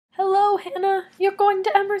Hannah, you're going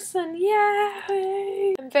to Emerson,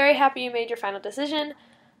 yay! I'm very happy you made your final decision.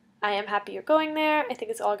 I am happy you're going there. I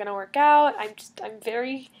think it's all gonna work out. I'm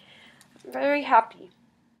very, very happy.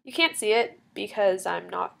 You can't see it because I'm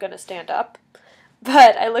not gonna stand up,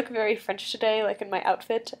 but I look very French today, like in my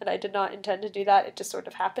outfit, and I did not intend to do that. It just sort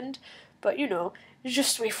of happened. But you know, je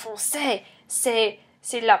suis français. C'est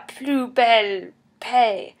la plus belle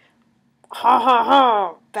paix. Ha ha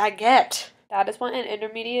ha, baguette. That is what an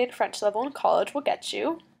intermediate French level in college will get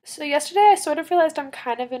you. So yesterday I sort of realized I'm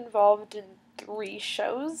kind of involved in 3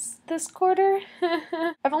 shows this quarter.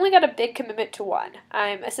 I've only got a big commitment to one.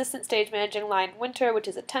 I'm assistant stage managing Lion Winter, which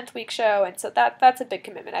is a 10th week show, and so that's a big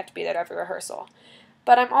commitment. I have to be there every rehearsal.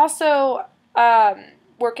 But I'm also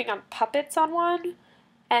working on puppets on one,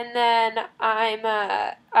 and then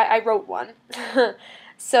I wrote one.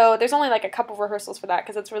 So there's only like a couple rehearsals for that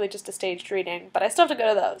because it's really just a staged reading, but I still have to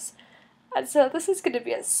go to those. And so this is going to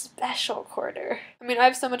be a special quarter. I mean, I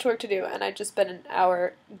have so much work to do, and I've just spent an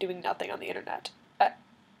hour doing nothing on the internet.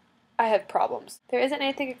 I have problems. There isn't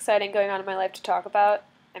anything exciting going on in my life to talk about.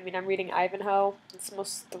 I mean, I'm reading Ivanhoe. It's the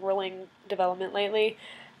most thrilling development lately.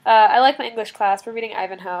 I like my English class. We're reading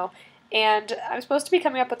Ivanhoe, and I'm supposed to be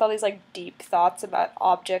coming up with all these like deep thoughts about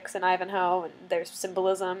objects in Ivanhoe and their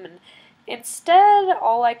symbolism, and instead,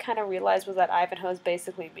 all I kind of realized was that Ivanhoe is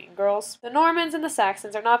basically Meangirls. The Normans and the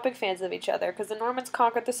Saxons are not big fans of each other because the Normans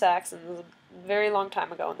conquered the Saxons a very long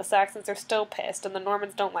time ago, and the Saxons are still pissed, and the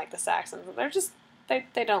Normans don't like the Saxons, and they're just, they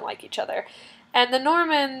don't like each other. And the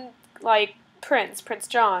Norman, like, Prince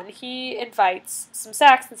John, he invites some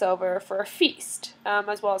Saxons over for a feast,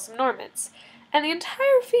 as well as some Normans. And the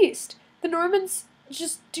entire feast, the Normans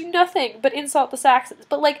just do nothing but insult the Saxons.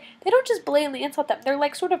 But, like, they don't just blatantly insult them, they're,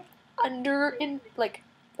 like, sort of like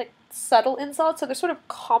subtle insults, so they're sort of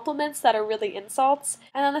compliments that are really insults.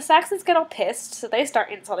 And then the Saxons get all pissed, so they start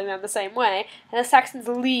insulting them the same way, and the Saxons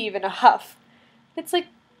leave in a huff. It's like,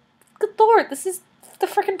 good lord, this is the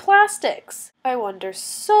frickin' plastics. I wonder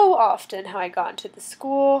so often how I got into the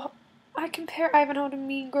school. I compare Ivanhoe to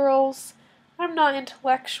Meangirls. I'm not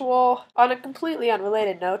intellectual. On a completely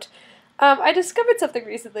unrelated note, I discovered something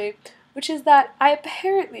recently, which is that I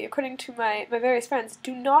apparently, according to my various friends,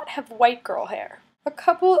 do not have white girl hair. A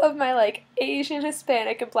couple of my, like, Asian,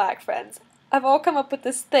 Hispanic, and black friends have all come up with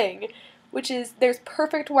this thing, which is there's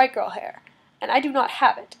perfect white girl hair, and I do not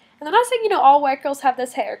have it. And I'm not saying, you know, all white girls have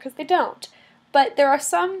this hair, because they don't. But there are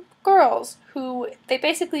some girls who, they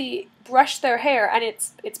basically brush their hair, and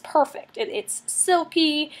it's perfect. It's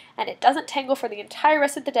silky, and it doesn't tangle for the entire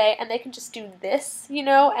rest of the day, and they can just do this, you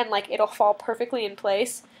know, and, like, it'll fall perfectly in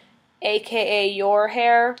place. AKA your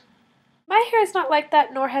hair. My hair is not like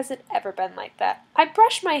that, nor has it ever been like that. I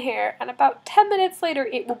brush my hair, and about 10 minutes later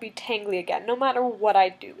it will be tangly again, no matter what I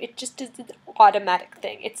do. It just is an automatic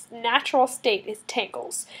thing. Its natural state is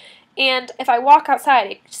tangles. And if I walk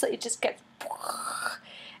outside, it just gets...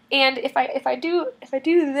 And if I do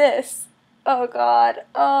this, oh god,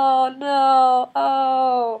 oh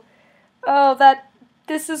no,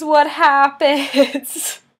 this is what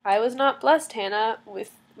happens. I was not blessed, Hannah, with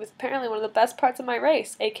apparently one of the best parts of my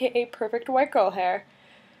race, aka perfect white girl hair.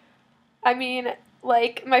 I mean,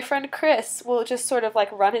 like, my friend Chris will just sort of,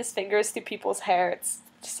 like, run his fingers through people's hair. It's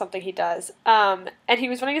just something he does. And he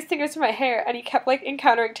was running his fingers through my hair, and he kept, like,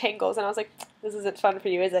 encountering tangles, and I was like, this isn't fun for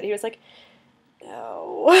you, is it? He was like,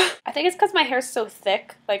 no. I think it's because my hair's so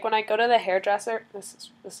thick. Like, when I go to the hairdresser, this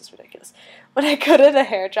is ridiculous. When I go to the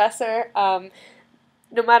hairdresser,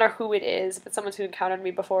 no matter who it is, if it's someone who encountered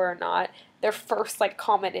me before or not, their first, like,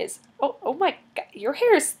 comment is, oh my god, your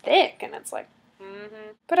hair is thick, and it's like,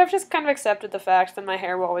 But I've just kind of accepted the fact that my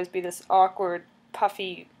hair will always be this awkward,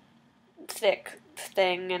 puffy, thick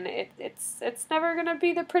thing, and it's never gonna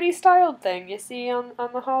be the pretty styled thing you see on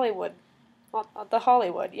the Hollywood. The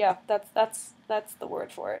Hollywood, yeah, that's the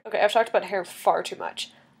word for it. Okay, I've talked about hair far too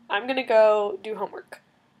much. I'm gonna go do homework.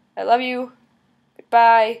 I love you.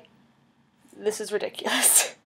 Goodbye. This is ridiculous.